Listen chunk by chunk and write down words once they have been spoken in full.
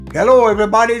Hello,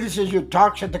 everybody. This is your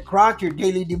Talks at the Cross, your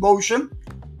daily devotion,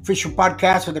 official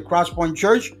podcast of the Crosspoint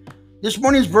Church. This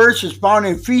morning's verse is found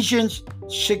in Ephesians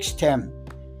 6:10.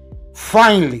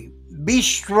 Finally, be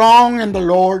strong in the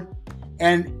Lord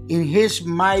and in His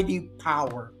mighty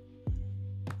power.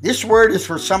 This word is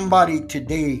for somebody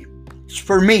today. It's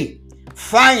for me.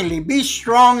 Finally, be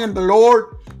strong in the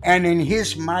Lord and in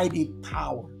His mighty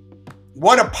power.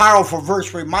 What a powerful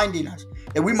verse reminding us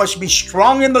that we must be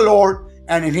strong in the Lord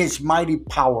and in His mighty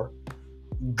power.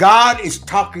 God is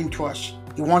talking to us.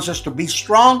 He wants us to be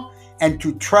strong and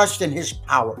to trust in His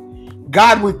power.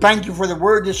 God, we thank you for the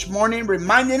word this morning,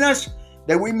 reminding us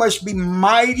that we must be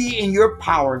mighty in your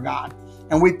power, God.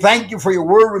 And we thank you for your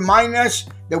word, reminding us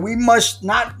that we must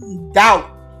not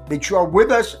doubt that you are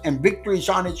with us and victory is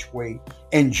on its way.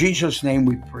 In Jesus' name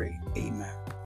we pray. Amen.